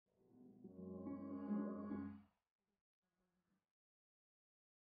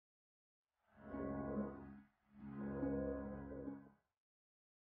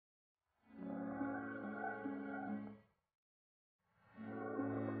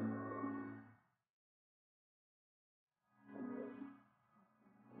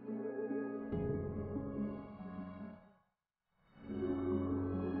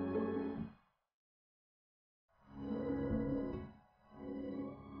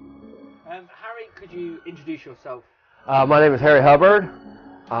Harry, could you introduce yourself? My name is Harry Hubbard.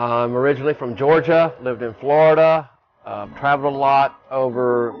 I'm originally from Georgia, lived in Florida, traveled a lot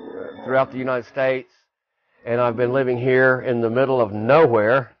throughout the United States, and I've been living here in the middle of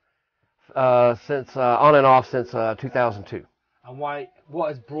nowhere since on and off since 2002. And what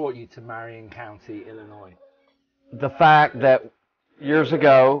has brought you to Marion County, Illinois? The fact that years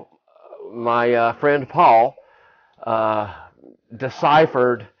ago, my friend Paul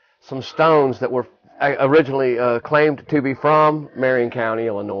deciphered some stones that were originally claimed to be from Marion County,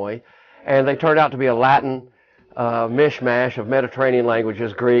 Illinois, and they turned out to be a Latin mishmash of Mediterranean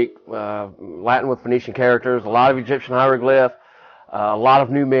languages, Greek, Latin with Phoenician characters, a lot of Egyptian hieroglyph, a lot of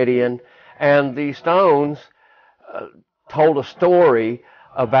Numidian, and the stones told a story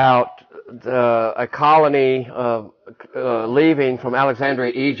about a colony leaving from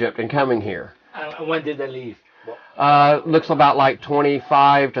Alexandria, Egypt, and coming here. And when did they leave? Looks about like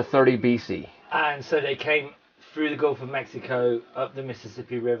 25 to 30 BC. And so they came through the Gulf of Mexico, up the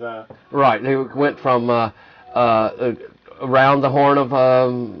Mississippi River. Right. They went from around the Horn of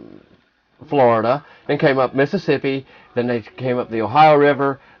Florida, then came up Mississippi, then they came up the Ohio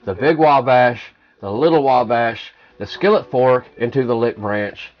River, the Big Wabash, the Little Wabash, the Skillet Fork, into the Lick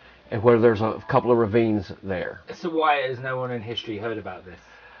Branch, and where there's a couple of ravines there. So why has no one in history heard about this?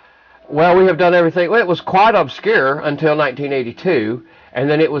 Well, we have done everything. Well, it was quite obscure until 1982, and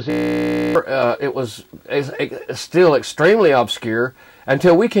then it was still extremely obscure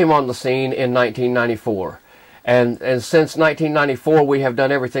until we came on the scene in 1994. And since 1994, we have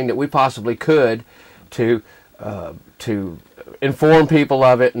done everything that we possibly could to inform people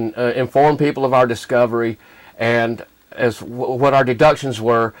of it and inform people of our discovery, and what our deductions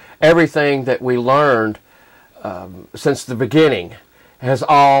were. Everything that we learned since the beginning has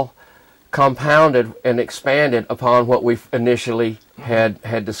all compounded and expanded upon what we initially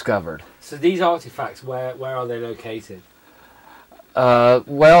had discovered. So these artifacts, where are they located?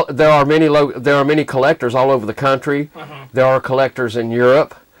 Well, there are many collectors all over the country. There are collectors in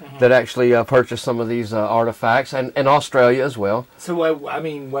Europe that actually purchase some of these artifacts, and Australia as well. So where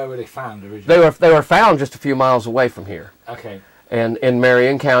were they found originally? They were found just a few miles away from here. Okay. And in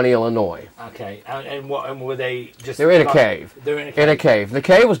Marion County, Illinois. Okay. And were they just? They were in a cave. They were in a cave. In a cave. The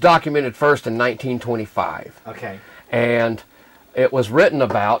cave was documented first in 1925. Okay. And it was written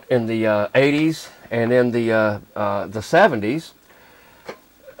about in the 80s and in the 70s.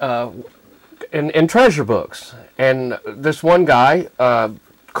 In treasure books, and this one guy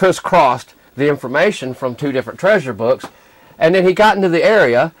crisscrossed the information from two different treasure books, and then he got into the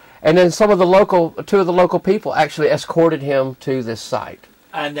area, and then two of the local people actually escorted him to this site.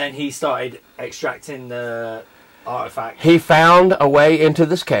 And then he started extracting the artifacts. He found a way into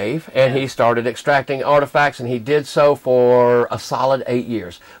this cave, and he started extracting artifacts, and he did so for a solid 8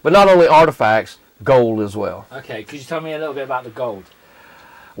 years. But not only artifacts, gold as well. Okay, could you tell me a little bit about the gold?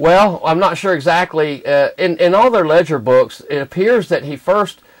 Well, I'm not sure exactly. In all their ledger books, it appears that he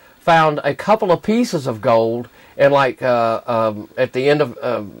first found a couple of pieces of gold, and at the end of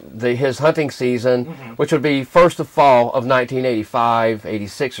his hunting season, which would be first of fall of 1985,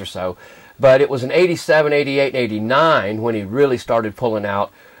 86 or so. But it was in 87, 88, and 89 when he really started pulling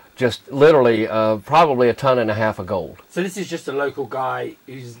out just literally probably 1.5 tons of gold. So this is just a local guy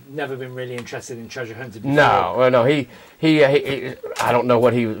who's never been really interested in treasure hunting before? No. He I don't know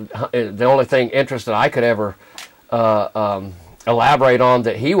what the only thing interested I could ever elaborate on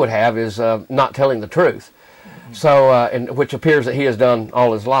that he would have is not telling the truth. So, and which appears that he has done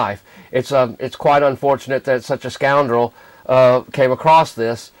all his life. It's quite unfortunate that such a scoundrel came across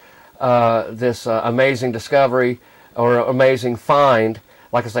this amazing discovery or amazing find.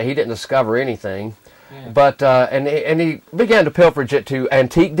 Like I say, he didn't discover anything, but and he began to pilferage it to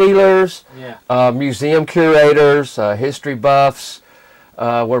antique dealers, museum curators, history buffs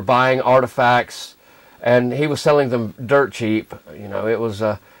were buying artifacts, and he was selling them dirt cheap. You know, it was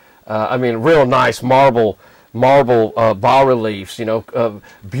real nice marble bas reliefs. You know,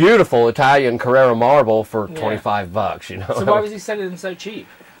 beautiful Italian Carrara marble for $25. You know. So why was he selling them so cheap?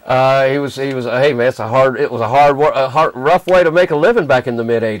 He was. Hey man, it was a rough way to make a living back in the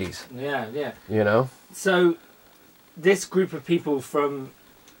mid '80s. Yeah. You know. So, this group of people from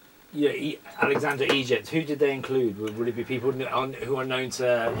Alexandria, Egypt, who did they include? Would it be people who are known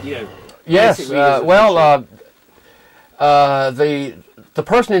to Yes. The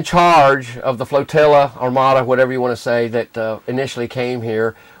person in charge of the flotilla, armada, whatever you want to say, that initially came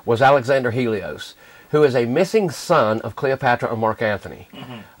here was Alexander Helios, who is a missing son of Cleopatra and Mark Antony.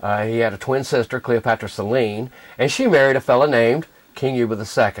 He had a twin sister, Cleopatra Selene, and she married a fellow named King Yuba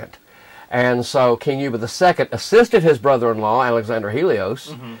II. And so King Yuba II assisted his brother-in-law, Alexander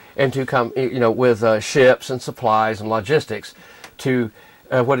Helios, and to come, with ships and supplies and logistics to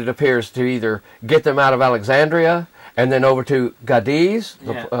what it appears to either get them out of Alexandria and then over to Cadiz,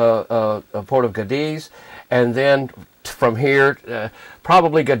 the port of Cadiz, and then from here,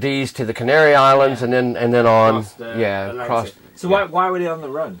 probably Cadiz to the Canary Islands, and then on, across. So why were they on the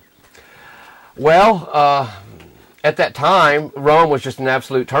run? Well, at that time, Rome was just in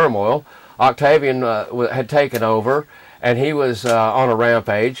absolute turmoil. Octavian had taken over, and he was on a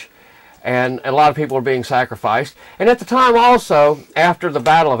rampage, and a lot of people were being sacrificed. And at the time also, after the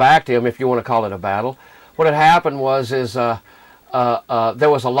Battle of Actium, if you want to call it a battle, what had happened was there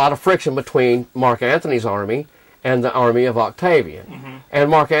was a lot of friction between Mark Antony's army and the army of Octavian. And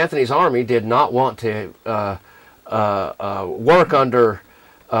Mark Antony's army did not want to work under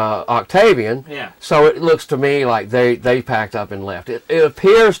Octavian, so it looks to me like they packed up and left. It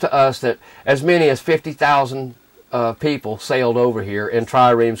appears to us that as many as 50,000 people sailed over here in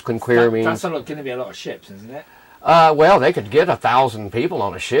triremes, quinqueremes. That's going to be a lot of ships, isn't it? Well, they could get 1,000 people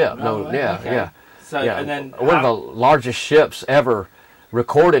on a ship. So, and then one of the largest ships ever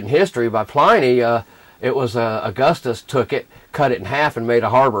recorded in history by Pliny. It was Augustus took it, cut it in half, and made a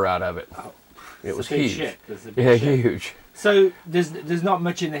harbor out of it. Oh, it was huge. Ship. Huge. So there's not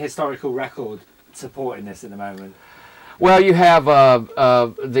much in the historical record supporting this at the moment. Well, you have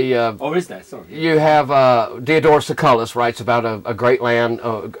or is there? Sorry. You have Diodorus Siculus writes about a great land,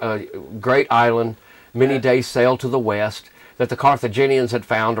 a great island, many days sail to the west that the Carthaginians had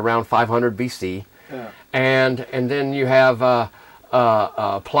found around 500 BC, and then you have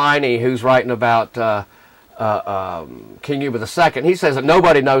Pliny who's writing about King Yuba II. He says that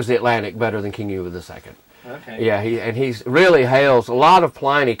nobody knows the Atlantic better than King Yuba II. Okay. Yeah, he's really hails. A lot of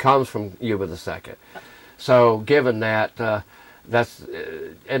Pliny comes from Yuba II. So, given that, that's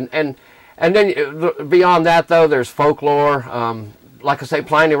and then beyond that, though, there's folklore. Like I say,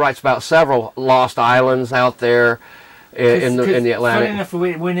 Pliny writes about several lost islands out there in the Atlantic. Funny enough,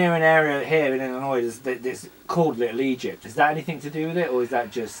 we're near an area here in Illinois that's called Little Egypt. Is that anything to do with it, or is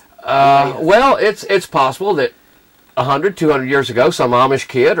that just? Well, it's possible that 100, 200 years ago, some Amish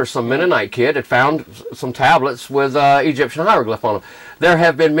kid or some Mennonite kid had found some tablets with Egyptian hieroglyph on them. There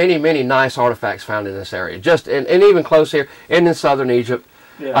have been many, many nice artifacts found in this area, just and even close here, and in southern Egypt.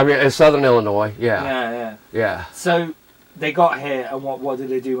 I mean, in southern Illinois. Yeah. So they got here, and what did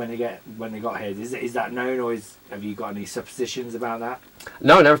they do when they got here? Is that known, or have you got any suppositions about that?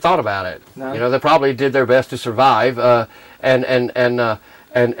 No, never thought about it. No? They probably did their best to survive and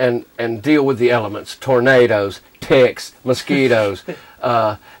deal with the elements, tornadoes, ticks, mosquitoes,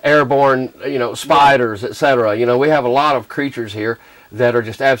 airborne, spiders, etc. We have a lot of creatures here that are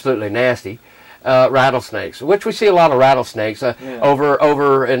just absolutely nasty. Rattlesnakes, which we see a lot of rattlesnakes.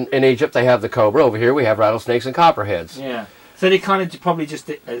 Over in Egypt, they have the cobra. Over here, we have rattlesnakes and copperheads. Yeah. So they kind of probably just,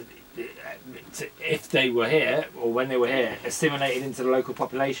 if they were here, or when they were here, assimilated into the local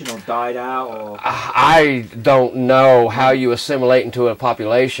population, or died out, or... I don't know how you assimilate into a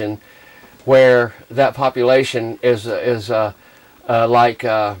population where that population is like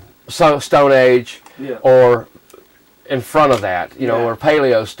Stone Age, or in front of that, or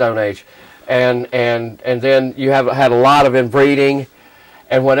Paleo Stone Age. And then you have had a lot of inbreeding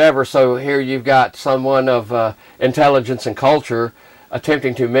and whatever, so here you've got someone of intelligence and culture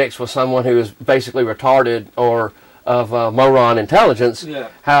attempting to mix with someone who is basically retarded or of moron intelligence.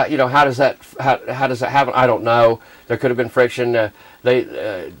 How does that happen? I don't know. There could have been friction.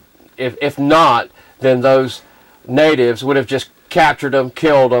 If not, then those natives would have just captured them,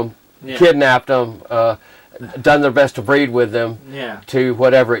 killed them, kidnapped them, done their best to breed with them to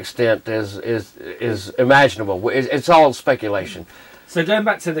whatever extent is imaginable. It's all speculation. So going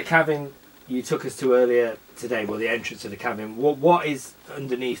back to the cavern you took us to earlier today, the entrance to the cavern, what is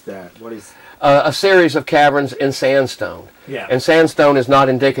underneath there? What is... a series of caverns in sandstone. And sandstone is not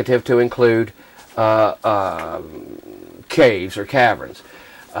indicative to include caves or caverns.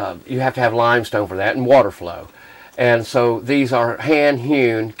 You have to have limestone for that and water flow. And so these are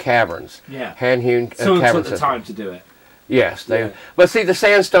hand-hewn caverns. Hand-hewn so cavern it took the time to do it. Yes, but see, the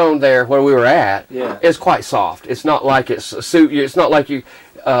sandstone there where we were at is quite soft. It's not like it's not like you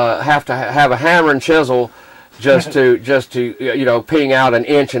have to have a hammer and chisel just to ping out an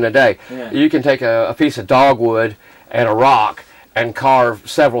inch in a day. You can take a piece of dogwood and a rock and carve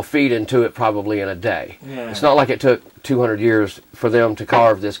several feet into it probably in a day. It's not like it took 200 years for them to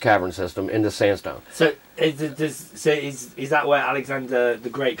carve this cavern system into sandstone. So is that where Alexander the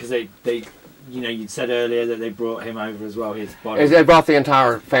Great, because they you said earlier that they brought him over as well, his body. They brought the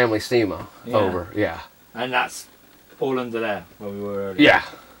entire family Sema over, And that's all under there where we were earlier.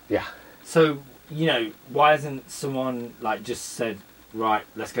 Yeah. So, you know, why hasn't someone like just said, right,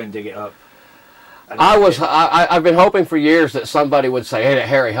 let's go and dig it up? I've been hoping for years that somebody would say, "Hey,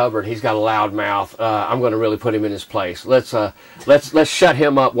 Harry Hubbard, he's got a loud mouth. I'm going to really put him in his place. Let's shut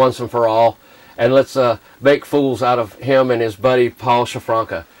him up once and for all, and let's make fools out of him and his buddy Paul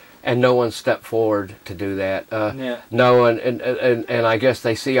Shafranca." And no one stepped forward to do that. No one, and I guess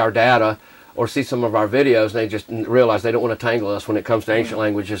they see our data or see some of our videos, and they just realize they don't want to tangle us when it comes to ancient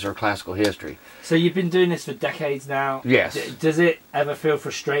languages or classical history. So you've been doing this for decades now. Yes. Does it ever feel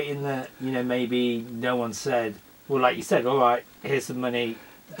frustrating that, you know, maybe no one said, well, like you said, all right, here's some money.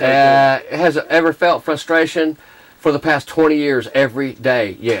 Has it ever felt frustration? For the past 20 years, every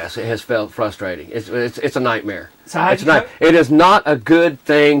day, yes, it has felt frustrating. It's a nightmare. So how it is not a good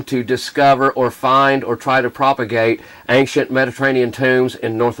thing to discover or find or try to propagate ancient Mediterranean tombs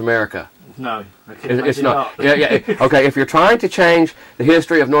in North America. No, it's not. Yeah. Okay, if you're trying to change the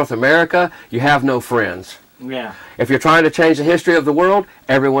history of North America, you have no friends. Yeah. If you're trying to change the history of the world,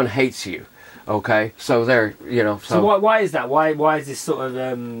 everyone hates you. Okay, so there, you know. So why is that? Why is this sort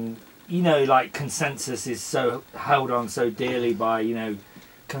of you know, like consensus is so held on so dearly by, you know,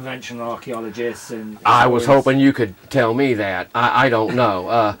 conventional archaeologists and... I was hoping you could tell me that. I don't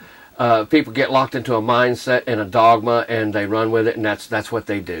know. People get locked into a mindset and a dogma, and they run with it, and that's what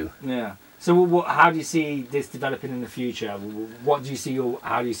they do. Yeah. So how do you see this developing in the future? What do you see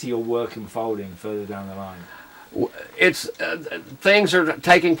how do you see your work unfolding further down the line? It's things are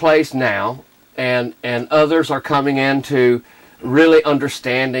taking place now, and others are coming into really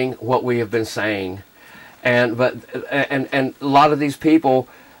understanding what we have been saying, and a lot of these people,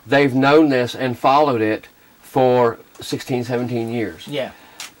 they've known this and followed it for 16, 17 years. Yeah.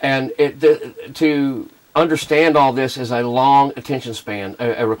 And to understand all this is a long attention span,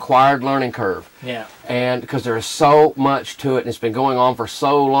 a required learning curve. Yeah. And because there is so much to it, and it's been going on for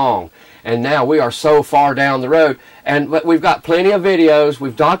so long, and now we are so far down the road. But we've got plenty of videos.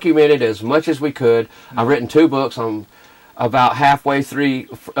 We've documented as much as we could. I've written 2 books. I'm about halfway through,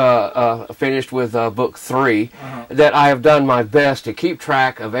 finished with book 3, that I have done my best to keep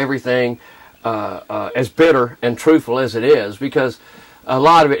track of everything as bitter and truthful as it is, because a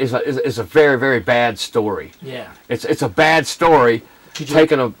lot of it is a very, very bad story. Yeah. It's a bad story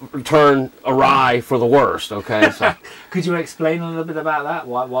taking a turn awry for the worst, okay? So. Could you explain a little bit about that?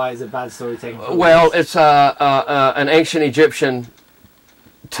 Why is a bad story taken for the worst? Well, it's an ancient Egyptian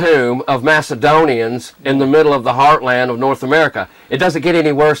tomb of Macedonians in the middle of the heartland of North America. It doesn't get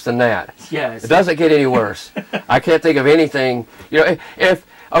any worse than that. Yeah, it doesn't get any worse. I can't think of anything. You know, if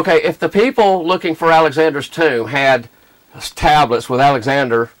the people looking for Alexander's tomb had tablets with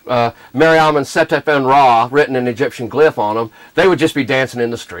Alexander, Mariam Setep and Ra written in Egyptian glyph on them, they would just be dancing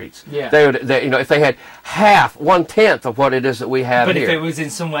in the streets. Yeah. You know, if they had half, 1/10 of what it is that we have here. But if it was in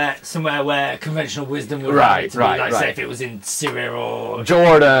somewhere where conventional wisdom would right. say if it was in Syria or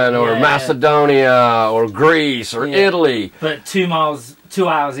Jordan or Macedonia or Greece or Italy. But 2 hours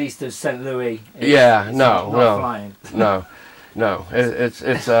east of St. Louis. No.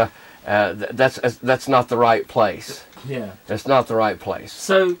 That's not the right place. Yeah. It's not the right place.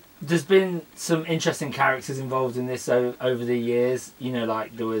 So there's been some interesting characters involved in this over the years. You know,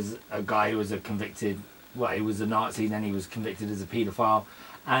 like there was a guy who was he was a Nazi, then he was convicted as a paedophile.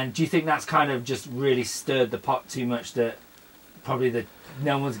 And do you think that's kind of just really stirred the pot too much that probably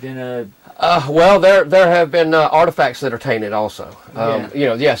no one's gonna... well, there have been artifacts that are tainted also. You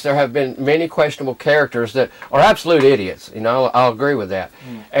know, yes, there have been many questionable characters that are absolute idiots. You know, I'll agree with that.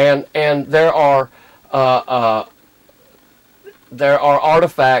 And there are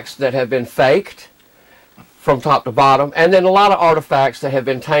artifacts that have been faked from top to bottom, and then a lot of artifacts that have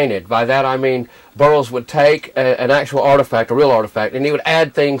been tainted. By that I mean Burroughs would take an actual artifact, a real artifact, and he would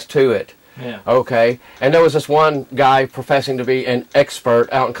add things to it. Yeah. Okay. And there was this one guy professing to be an expert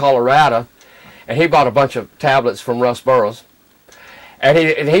out in Colorado, and he bought a bunch of tablets from Russ Burroughs, and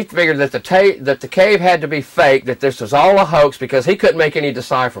he figured that the cave had to be fake, that this was all a hoax because he couldn't make any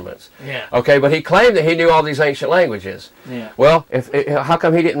decipherments. Yeah. Okay, but he claimed that he knew all these ancient languages. Yeah. Well, how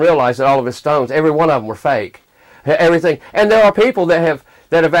come he didn't realize that all of his stones, every one of them, were fake? Everything, and there are people that have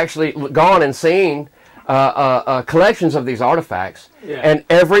actually gone and seen collections of these artifacts, and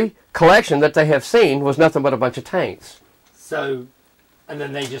every collection that they have seen was nothing but a bunch of taints. So, and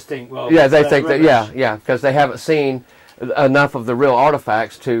then they just think, well, yeah, they think that, because they haven't seen enough of the real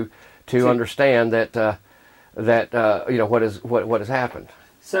artifacts to understand that you know what has happened.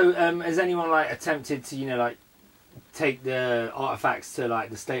 So, has anyone attempted to take the artifacts to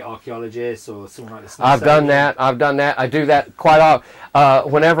the state archaeologists or something like that? I've done that. I do that quite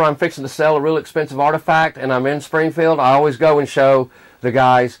often. Whenever I'm fixing to sell a real expensive artifact and I'm in Springfield, I always go and show the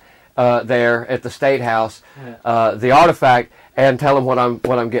guys there at the State House the artifact and tell them what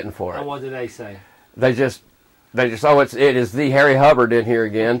I'm getting for it. And what do they say? They just oh, it is the Harry Hubbard in here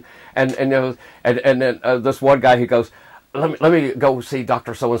again, and then this one guy, he goes, let me go see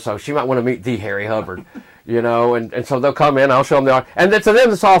Dr. So and so. She might want to meet the Harry Hubbard, you know, and so they'll come in. I'll show them the art, and to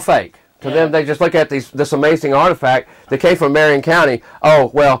them it's all fake. To them, they just look at this amazing artifact that came from Marion County. Oh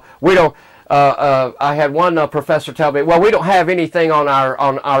well, we don't. I had one professor tell me, well, we don't have anything in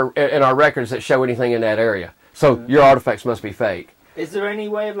our records that show anything in that area. So your artifacts must be fake. Is there any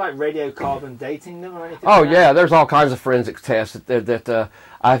way of like radiocarbon dating them or anything? Oh yeah, there's all kinds of forensic tests that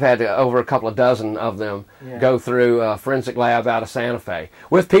I've had over a couple of dozen of them go through a forensic lab out of Santa Fe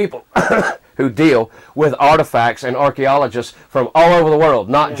with people who deal with artifacts and archaeologists from all over the world,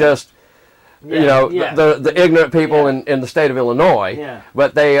 not just the ignorant people in the state of Illinois,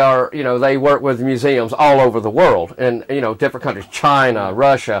 but they are, you know, they work with museums all over the world, and you know, different countries, China,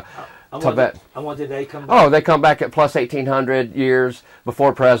 Russia. Tibet. And what did they come back? Oh, they come back at plus 1,800 years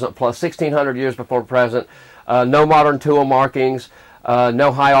before present, plus 1,600 years before present. No modern tool markings,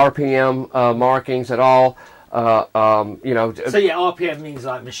 no high RPM markings at all. You know. So yeah, RPM means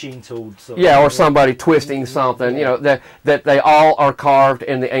like machine tooled. Or somebody twisting something. You know, that they all are carved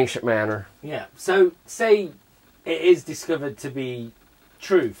in the ancient manner. Yeah. So say it is discovered to be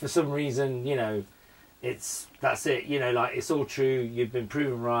true for some reason. You know, that's it. You know, like it's all true. You've been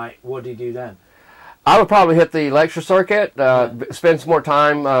proven right. What do you do then? I would probably hit the lecture circuit. Spend some more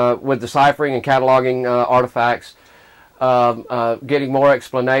time with deciphering and cataloging artifacts, getting more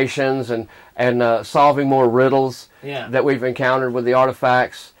explanations and solving more riddles that we've encountered with the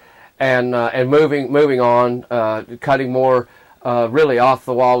artifacts, and moving on, cutting more really off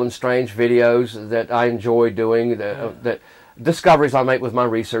the wall and strange videos that I enjoy doing. That discoveries I make with my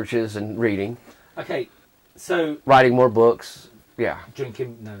researches and reading. Okay, so writing more books. Yeah.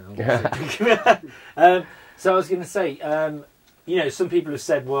 Drinking. No, I'm not drinking. So I was going to say, you know, some people have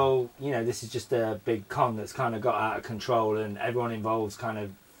said, well, you know, this is just a big con that's kind of got out of control, and everyone involved's kind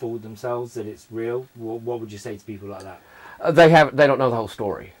of fooled themselves that it's real. What would you say to people like that? They don't know the whole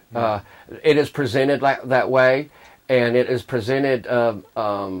story. It is presented that way, and it is presented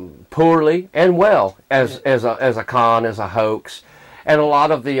poorly and well as a con, as a hoax, and a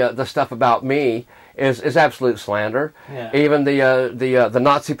lot of the stuff about me is absolute slander. Even the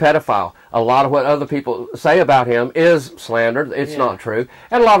Nazi pedophile, a lot of what other people say about him is slander. It's not true,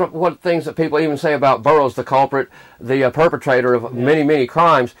 and a lot of what things that people even say about Burroughs, the culprit, the perpetrator of many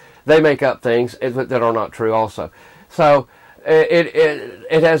crimes, they make up things that are not true also. So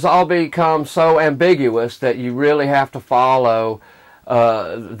it has all become so ambiguous that you really have to follow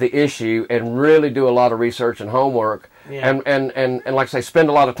the issue and really do a lot of research and homework. And like I say, spend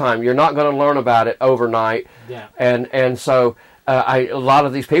a lot of time. You're not going to learn about it overnight. And so a lot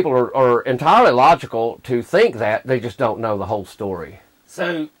of these people are entirely logical to think that they just don't know the whole story.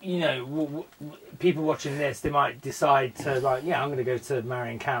 So, you know, people watching this, they might decide to, like, I'm going to go to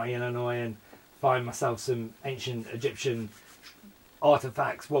Marion County, Illinois, and find myself some ancient Egyptian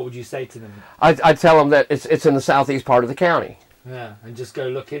artifacts. What would you say to them? I'd tell them that it's in the southeast part of the county. And just go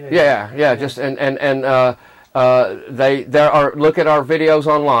look in. Just look at our videos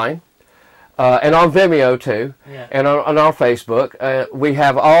online, and on Vimeo too, and on our Facebook. We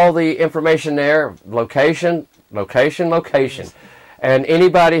have all the information there, location, and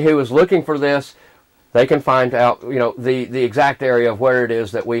anybody who is looking for this, they can find out, you know, the exact area of where it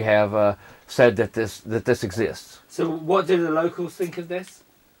is that we have said that this exists. So, what do the locals think of this?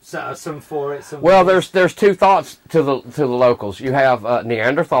 So, some for it, some. Well, there's two thoughts to the locals. You have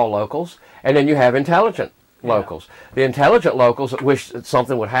Neanderthal locals, and then you have intelligent locals. The intelligent locals wish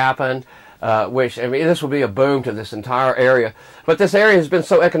something would happen, I mean, this would be a boom to this entire area. But this area has been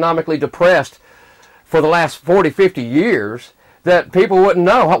so economically depressed for the last 40, 50 years that people wouldn't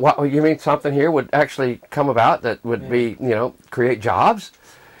know. What you mean something here would actually come about that would be, you know, create jobs?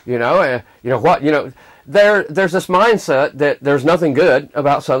 There's this mindset that there's nothing good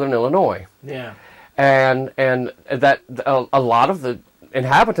about Southern Illinois. And that a lot of the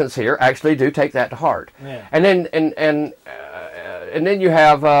inhabitants here actually do take that to heart. And then you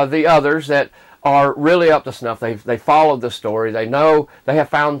have the others that are really up to snuff. They followed the story. They know they have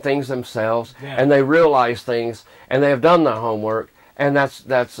found things themselves, and they realize things, and they have done their homework. And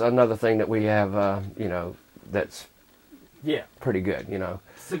that's another thing that we have, you know, that's pretty good, you know.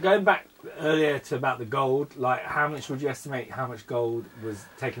 So going back earlier to about the gold, like how much would you estimate how much gold was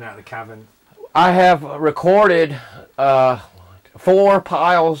taken out of the cavern? I have recorded 4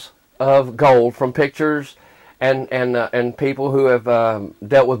 piles of gold from pictures and people who have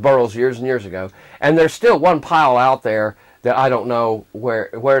dealt with Burroughs years and years ago, and there's still one pile out there that I don't know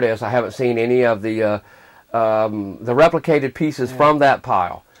where it is. I haven't seen any of the replicated pieces from that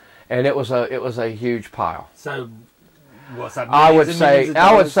pile, and it was a huge pile. So, what's that? I would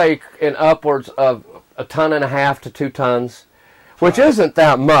say in upwards of 1.5 to 2 tons, which isn't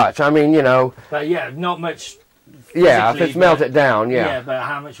that much. I mean, you know. But yeah, not much. Yeah, if it's melted down, yeah. Yeah, but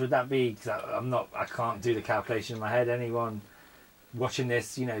how much would that be? Because I can't do the calculation in my head. Anyone watching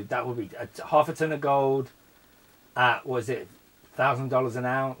this, you know, that would be half a ton of gold at, was it $1,000 an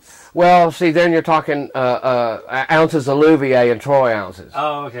ounce? Well, see, then you're talking ounces of Louvier and Troy ounces.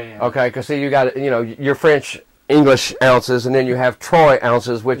 Oh, okay. Yeah. Okay, because see, you got, you know, your French English ounces, and then you have Troy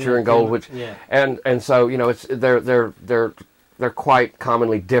ounces, which are in gold, which and so, you know, it's they're quite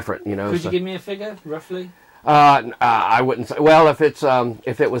commonly different, you know. Could you give me a figure roughly? I wouldn't say. Well, if it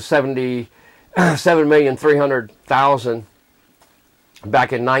was 77,300,000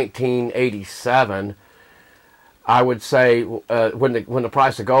 back in 1987, I would say when the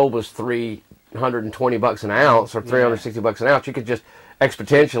price of gold was $320 an ounce or $360 an ounce, you could just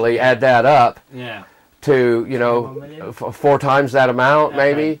exponentially add that up. Yeah. To, you know, 4 times that amount,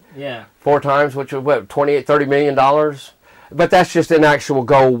 maybe. Yeah. 4 times, which is what, $30 million. But that's just in actual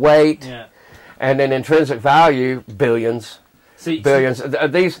gold weight. Yeah. And then intrinsic value, billions. Billions. So,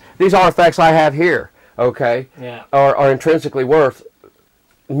 these artifacts I have here, okay, are intrinsically worth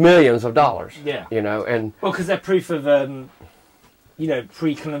millions of dollars. Yeah. You know, and well, because they're proof of you know,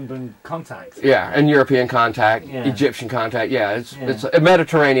 pre-Columbian contact. Yeah, and European contact, Egyptian contact. Yeah, it's a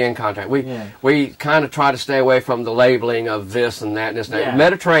Mediterranean contact. We kind of try to stay away from the labeling of this and that and this and that. Yeah.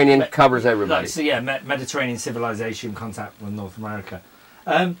 Mediterranean covers everybody. So yeah, Mediterranean civilization contact with North America.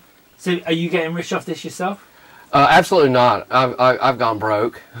 So are you getting rich off this yourself? Absolutely not. I've gone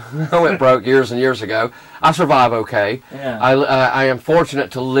broke. I went broke years and years ago. I survive okay. Yeah. I am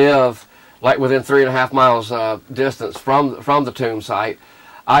fortunate to live like within 3.5 miles distance from the tomb site.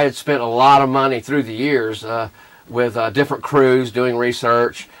 I had spent a lot of money through the years with different crews doing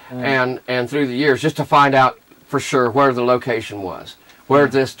research and through the years just to find out for sure where the location was, where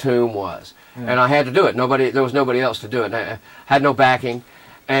this tomb was. And I had to do it. There was nobody else to do it. I had no backing,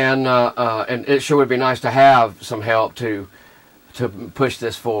 and it sure would be nice to have some help to push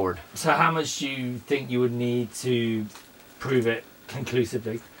this forward. So how much do you think you would need to prove it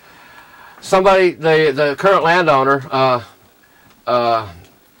conclusively? Somebody, the current landowner,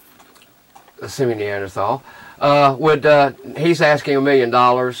 assuming Neanderthal, he's asking $1 million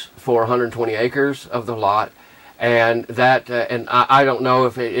for 120 acres of the lot, and that, and I don't know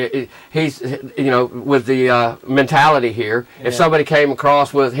if he's, you know, with the mentality here. If somebody came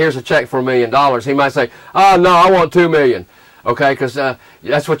across with, here's a check for $1 million, he might say, oh no, I want $2 million, okay, because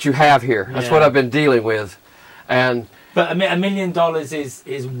that's what you have here. That's what I've been dealing with, and. But $1 million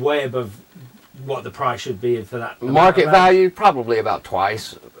is way above what the price should be for that. Market value, probably about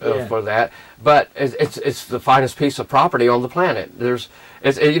twice for that. But it's the finest piece of property on the planet. You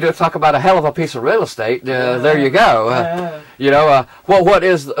talk about a hell of a piece of real estate. There you go. You know, what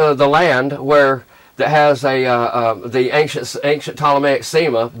is the land that has the ancient Ptolemaic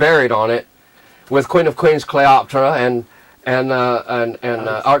Sema buried on it, with Queen of Queens Cleopatra and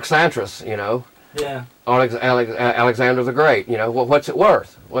Arxanthrus, you know. Yeah. Alexander the Great. You know, what's it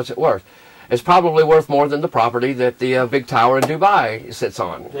worth? What's it worth? It's probably worth more than the property that the big tower in Dubai sits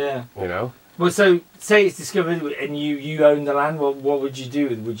on. Yeah. You know. Well, so say it's discovered and you own the land. What would you do?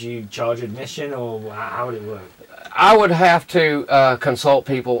 Would you charge admission, or how would it work? I would have to consult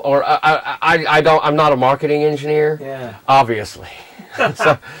people, or I'm not a marketing engineer. Yeah. Obviously.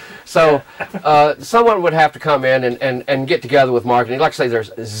 So someone would have to come in and get together with marketing. Like I say,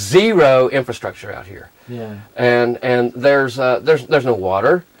 there's zero infrastructure out here. Yeah. And there's no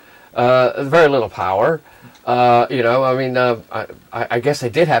water, very little power. You know, I mean, I guess they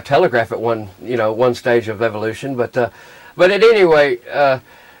did have telegraph at one stage of evolution, but at any rate,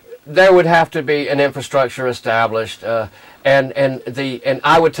 there would have to be an infrastructure established, and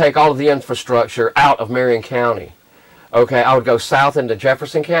I would take all of the infrastructure out of Marion County. Okay, I would go south into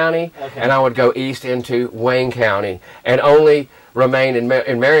Jefferson County, and I would go east into Wayne County, and only remain in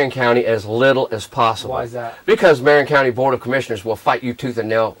Marion County as little as possible. Why is that? Because Marion County Board of Commissioners will fight you tooth and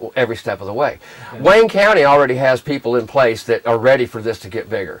nail every step of the way. Okay. Wayne County already has people in place that are ready for this to get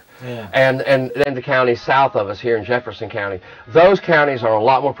bigger. Yeah. And then the counties south of us here in Jefferson County, those counties are a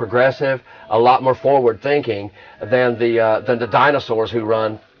lot more progressive, a lot more forward-thinking than the dinosaurs who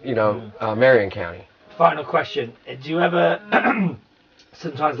run, Marion County. Final question. Do you ever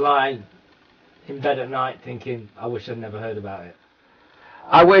sometimes lie in bed at night thinking, I wish I'd never heard about it?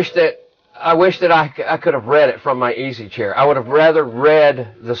 I wish that I could have read it from my easy chair. I would have rather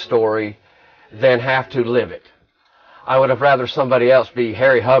read the story than have to live it. I would have rather somebody else be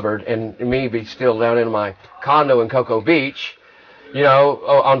Harry Hubbard and me be still down in my condo in Cocoa Beach, you know,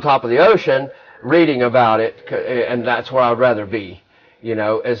 on top of the ocean, reading about it, and that's where I'd rather be, you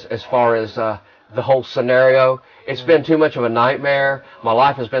know, as far as the whole scenario. It's been too much of a nightmare. My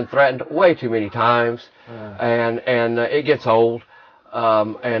life has been threatened way too many times, and it gets old.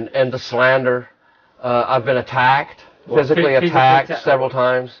 And the slander. I've been attacked, physically attacked several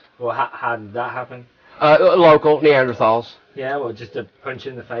times. Well, how did that happen? Local Neanderthals. Yeah, well, just a punch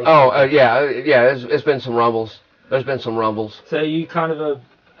in the face. Oh, yeah. It's been some rumbles. There's been some rumbles. So you kind of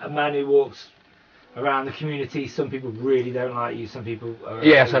a man who walks around the community. Some people really don't like you. Some people are.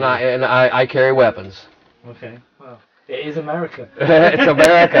 Yes, and I carry weapons. Okay, well, it is America. It's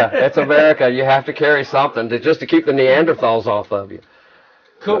America. It's America. You have to carry something just to keep the Neanderthals off of you.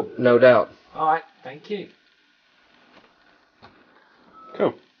 Cool. No doubt. All right. Thank you.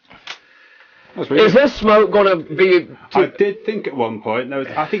 Cool. Really is this smoke going to be... I did think at one point,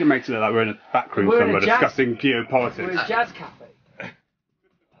 I think it makes it look like we're in a back room somewhere discussing geopolitics. We're a jazz cafe.